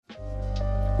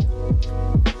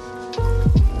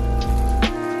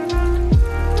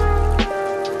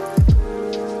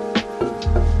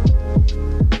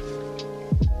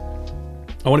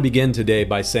I want to begin today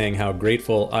by saying how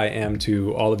grateful I am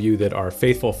to all of you that are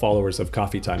faithful followers of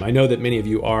CoffeeTime. I know that many of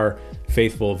you are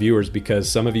faithful viewers because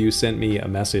some of you sent me a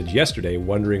message yesterday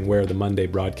wondering where the Monday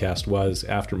broadcast was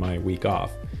after my week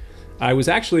off. I was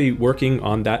actually working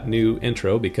on that new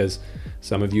intro because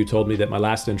some of you told me that my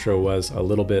last intro was a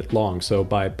little bit long. So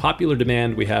by popular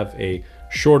demand, we have a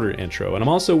shorter intro. And I'm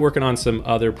also working on some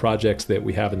other projects that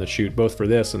we have in the chute, both for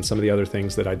this and some of the other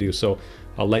things that I do. So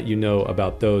I'll let you know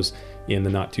about those in the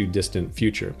not too distant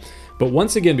future. But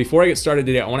once again, before I get started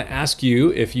today, I want to ask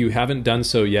you, if you haven't done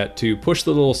so yet, to push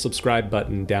the little subscribe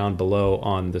button down below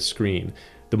on the screen.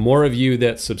 The more of you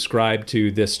that subscribe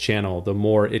to this channel, the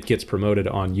more it gets promoted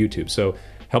on YouTube. So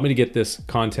help me to get this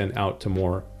content out to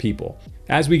more people.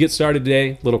 As we get started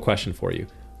today, little question for you.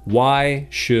 Why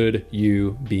should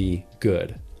you be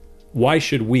good? Why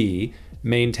should we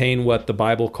maintain what the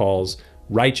Bible calls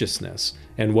righteousness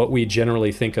and what we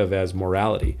generally think of as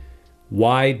morality?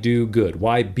 Why do good?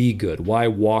 Why be good? Why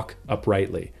walk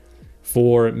uprightly?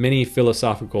 For many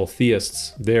philosophical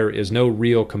theists, there is no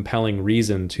real compelling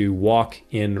reason to walk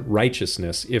in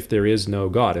righteousness if there is no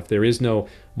God. If there is no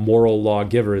moral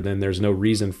lawgiver, then there's no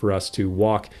reason for us to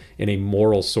walk in a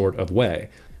moral sort of way.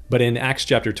 But in Acts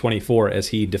chapter 24, as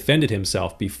he defended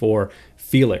himself before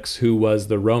Felix, who was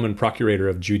the Roman procurator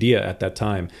of Judea at that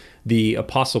time, the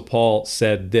Apostle Paul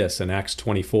said this in Acts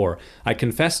 24, "I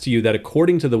confess to you that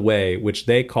according to the way which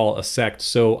they call a sect,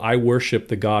 so I worship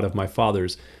the God of my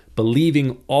fathers,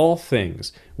 believing all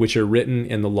things which are written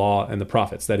in the law and the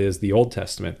prophets," that is, the Old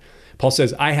Testament. Paul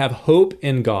says, "I have hope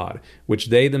in God, which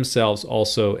they themselves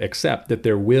also accept, that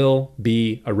there will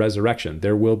be a resurrection.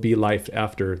 There will be life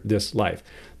after this life.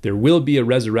 There will be a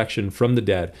resurrection from the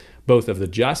dead, both of the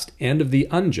just and of the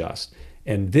unjust.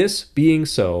 And this being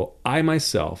so, I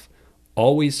myself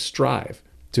always strive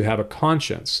to have a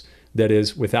conscience that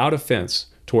is without offense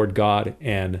toward God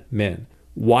and men."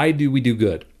 Why do we do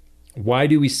good? Why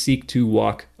do we seek to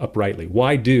walk uprightly?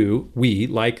 Why do we,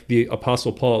 like the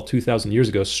Apostle Paul 2,000 years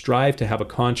ago, strive to have a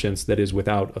conscience that is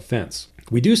without offense?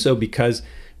 We do so because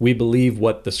we believe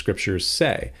what the scriptures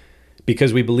say,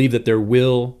 because we believe that there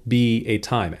will be a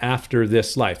time after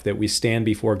this life that we stand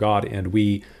before God and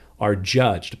we are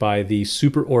judged by the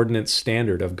superordinate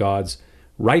standard of God's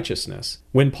righteousness.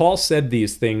 When Paul said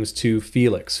these things to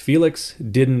Felix, Felix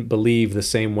didn't believe the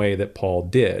same way that Paul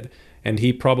did. And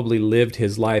he probably lived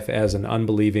his life as an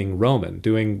unbelieving Roman,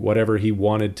 doing whatever he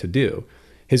wanted to do.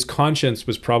 His conscience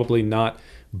was probably not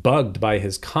bugged by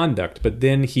his conduct, but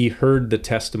then he heard the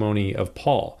testimony of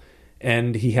Paul,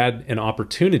 and he had an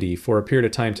opportunity for a period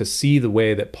of time to see the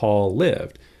way that Paul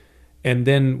lived. And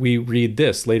then we read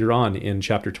this later on in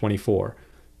chapter 24.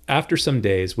 "After some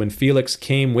days, when Felix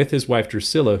came with his wife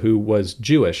Drusilla, who was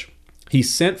Jewish, he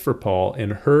sent for Paul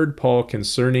and heard Paul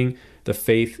concerning the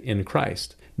faith in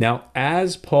Christ. Now,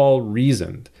 as Paul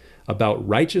reasoned about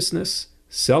righteousness,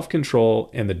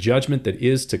 self-control, and the judgment that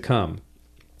is to come,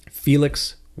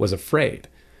 Felix was afraid.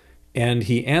 And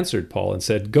he answered Paul and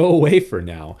said, 'Go away for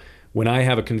now. When I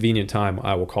have a convenient time,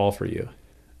 I will call for you.'"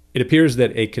 It appears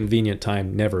that a convenient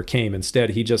time never came.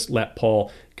 Instead, he just let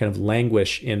Paul kind of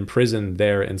languish in prison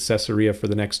there in Caesarea for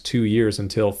the next 2 years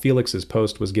until Felix's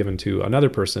post was given to another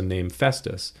person named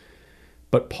Festus.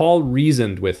 But Paul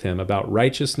reasoned with him about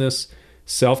righteousness,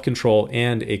 self-control,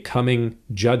 and a coming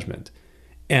judgment.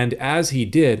 And as he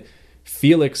did,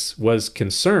 Felix was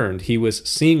concerned. He was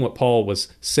seeing what Paul was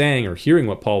saying or hearing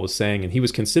what Paul was saying, and he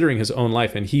was considering his own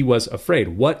life, and he was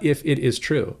afraid. What if it is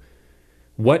true?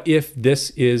 What if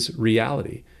this is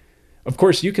reality? Of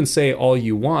course, you can say all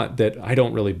you want that I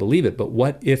don't really believe it, but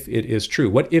what if it is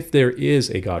true? What if there is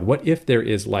a God? What if there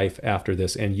is life after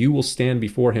this, and you will stand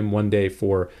before him one day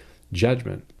for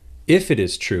judgment? If it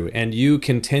is true, and you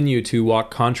continue to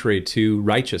walk contrary to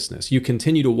righteousness, you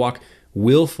continue to walk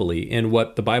willfully in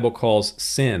what the Bible calls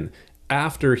sin,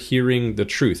 after hearing the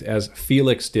truth, as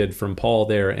Felix did from Paul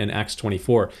there in Acts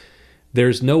 24,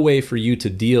 there's no way for you to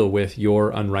deal with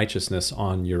your unrighteousness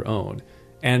on your own.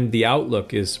 And the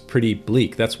outlook is pretty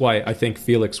bleak. That's why I think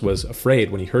Felix was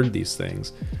afraid when he heard these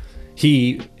things.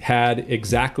 He had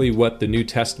exactly what the New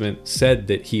Testament said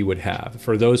that he would have.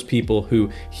 For those people who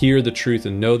hear the truth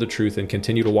and know the truth and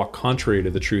continue to walk contrary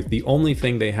to the truth, the only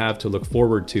thing they have to look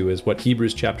forward to is what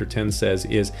Hebrews chapter 10 says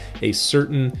is a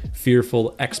certain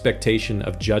fearful expectation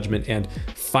of judgment and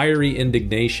fiery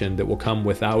indignation that will come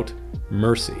without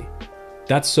mercy.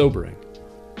 That's sobering,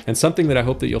 and something that I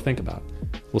hope that you'll think about.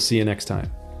 We'll see you next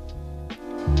time.